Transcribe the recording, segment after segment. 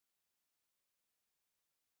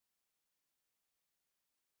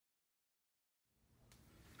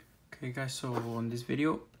Okay guys, so in this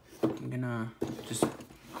video, I'm gonna just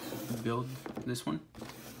build this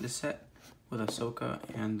set with Ahsoka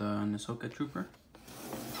and an Ahsoka Trooper.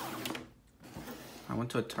 I went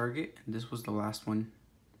to a Target and this was the last one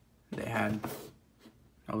they had.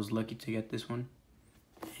 I was lucky to get this one.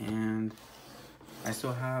 And I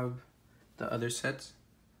still have the other sets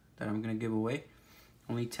that I'm gonna give away.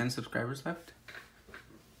 Only 10 subscribers left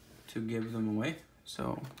to give them away.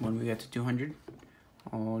 So when we get to 200,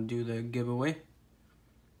 I'll do the giveaway.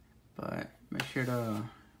 But make sure to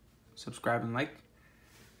subscribe and like,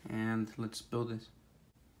 and let's build this.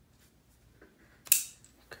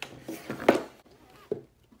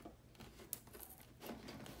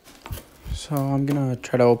 So I'm gonna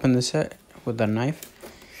try to open this set with a knife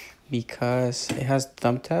because it has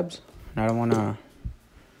thumb tabs and I don't wanna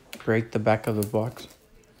break the back of the box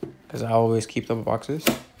because I always keep the boxes.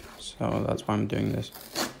 So that's why I'm doing this.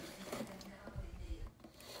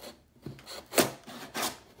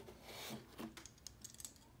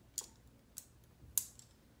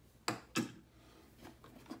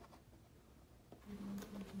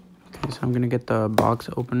 Okay, so I'm gonna get the box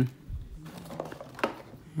open.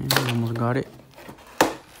 And I almost got it.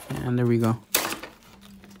 And there we go.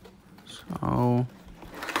 So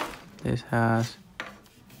this has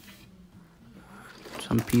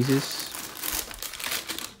some pieces.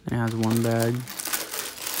 It has 1 bag,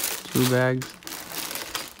 2 bags,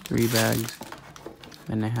 3 bags.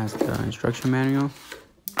 Then it has the instruction manual.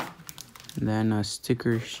 And then a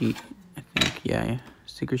sticker sheet, I think. Yeah,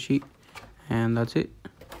 sticker sheet. And that's it.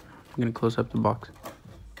 I'm gonna close up the box.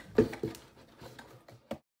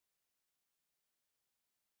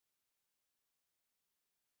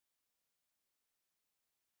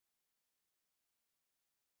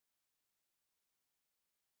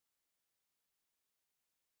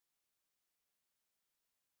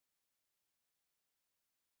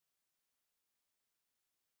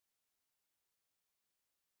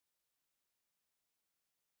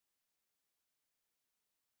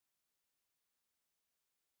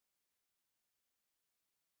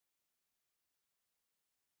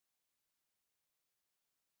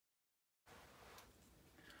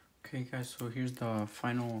 Okay guys, so here's the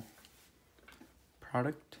final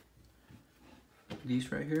product. These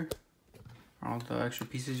right here are all the extra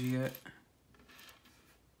pieces you get.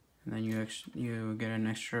 And then you get an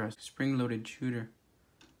extra spring-loaded shooter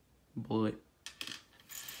bullet.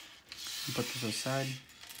 Put this aside.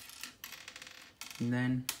 And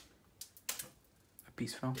then a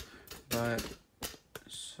piece fell. But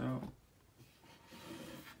so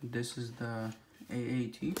this is the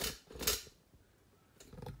AAT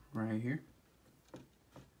right here.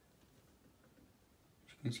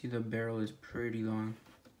 You can see the barrel is pretty long.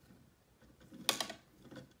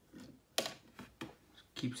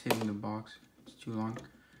 Keeps hitting the box, it's too long.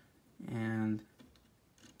 And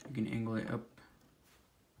you can angle it up,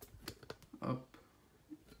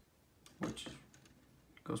 which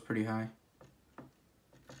goes pretty high.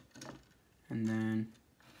 And then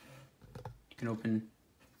you can open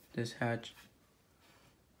this hatch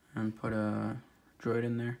and put a droid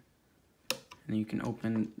in there. And then you can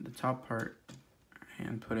open the top part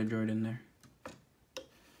and put a droid in there.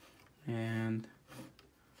 And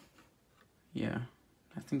yeah,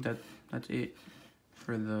 I think that's it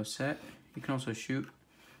for the set. You can also shoot.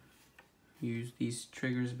 Use these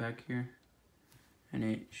triggers back here and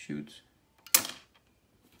it shoots.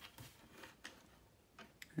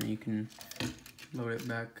 And you can load it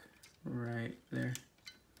back right there.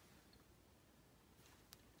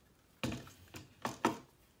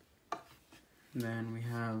 And then we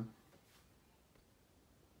have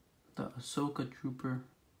the Ahsoka Trooper,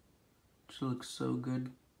 which looks so good.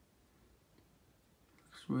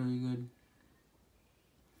 Looks really good.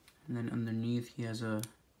 And then underneath he has a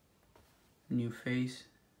new face.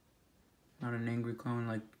 Not an angry clone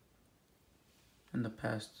like in the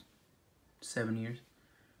past 7 years.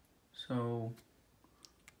 So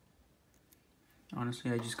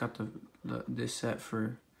honestly, I just got this set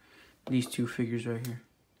for these 2 figures right here.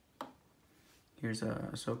 Here's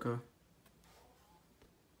Ahsoka.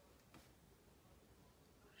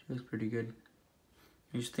 She looks pretty good.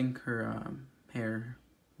 I just think her hair,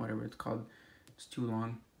 whatever it's called, is too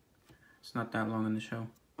long. It's not that long in the show.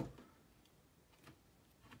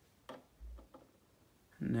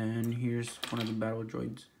 And then here's one of the battle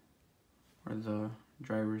droids, or the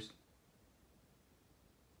drivers.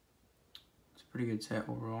 It's a pretty good set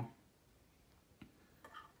overall.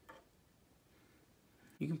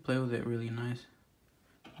 You can play with it really nice,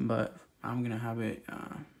 but I'm gonna have it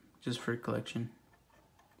just for collection.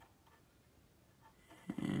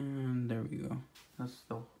 And there we go.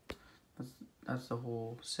 that's the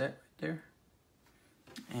whole set right there.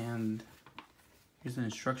 And here's an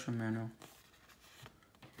instruction manual.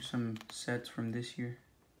 Here's some sets from this year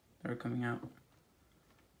that are coming out.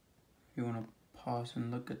 If you want to pause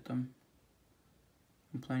and look at them.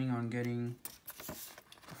 I'm planning on getting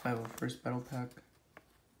the 501st Battle Pack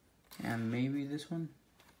and maybe this one,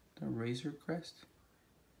 the Razor Crest.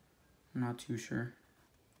 I'm not too sure.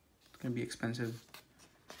 It's gonna be expensive.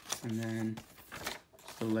 And then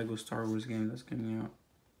the LEGO Star Wars game that's coming out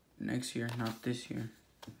next year, not this year.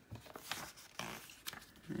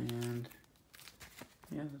 And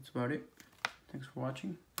yeah, that's about it. Thanks for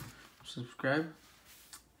watching. Subscribe.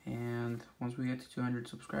 And once we get to 200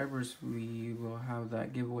 subscribers, we will have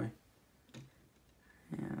that giveaway.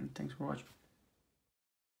 And thanks for watching.